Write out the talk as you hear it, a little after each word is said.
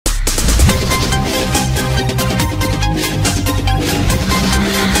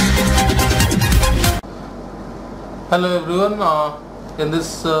Hello everyone, in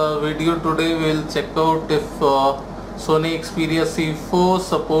this video today we will check out if Sony Xperia C4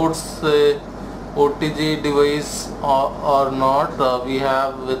 supports OTG device or not. We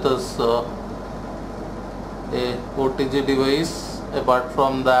have with us a OTG device. Apart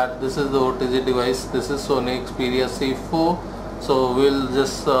from that, this is the OTG device. This is Sony Xperia C4. So we'll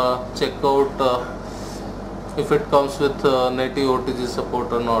just check out if it comes with native OTG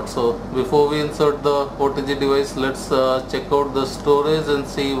support or not. So before we insert the OTG device, let's check out the storage and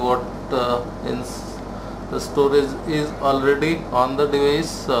see what in the storage is already on the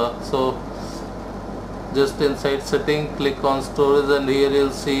device. So just inside setting, click on storage, and here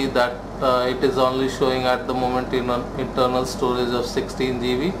you'll see that it is only showing at the moment in an internal storage of 16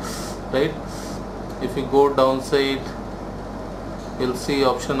 GB, right? If you go downside, you'll see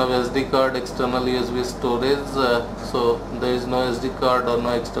option of SD card, external USB storage. So there is no SD card or no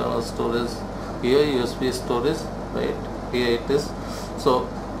external storage here. USB storage, right here it is. So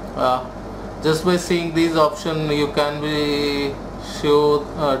just by seeing these options, you can be sure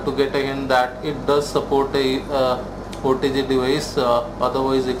to get a hint that it does support a OTG device.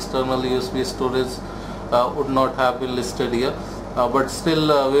 Otherwise external USB storage would not have been listed here, but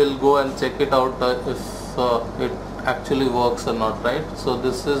still we'll go and check it out if it actually works or not, right? So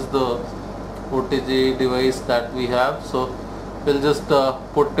this is the OTG device that we have. So we'll just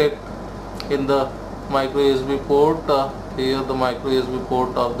put it in the micro USB port. Here the micro USB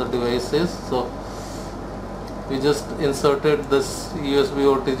port of the device is. So we just inserted this USB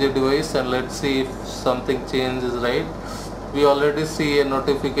OTG device, and let's see if something changes, right? We already see a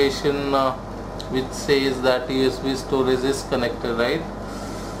notification which says that USB storage is connected, right?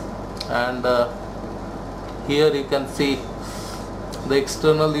 And here you can see the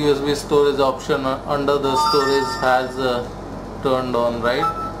external USB storage option under the storage has turned on, right?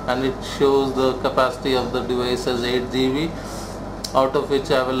 And it shows the capacity of the device as 8 GB, out of which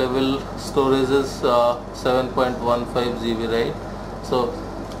available storage is 7.15 GB, right? So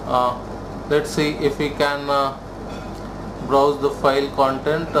let's see if we can browse the file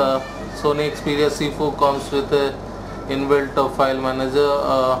content. Sony Xperia C4 comes with a inbuilt file manager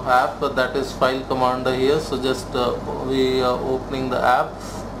app, that is file commander here. So just we are opening the app,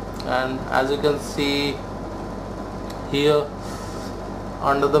 and as you can see here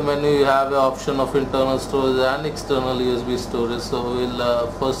under the menu you have an option of internal storage and external USB storage. So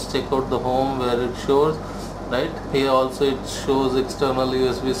we'll first check out the home where it shows, right? Here also it shows external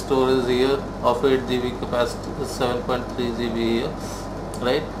USB storage here of 8 GB capacity, 7.3 GB here,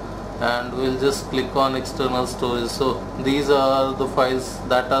 right? And we'll just click on external storage. So these are the files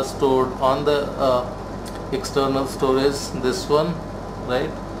that are stored on the external storage, this one, right?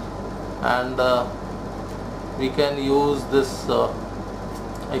 And we can use this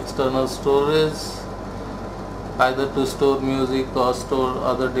external storage either to store music or store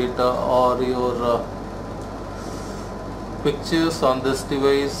other data or your pictures on this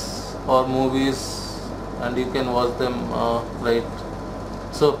device or movies, and you can watch them, right?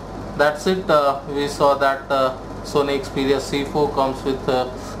 So that's it. We saw that Sony Xperia C4 comes with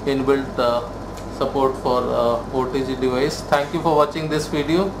inbuilt support for OTG device. Thank you for watching this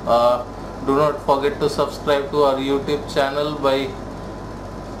video. Do not forget to subscribe to our YouTube channel by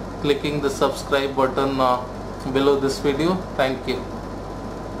clicking the subscribe button below this video. Thank you.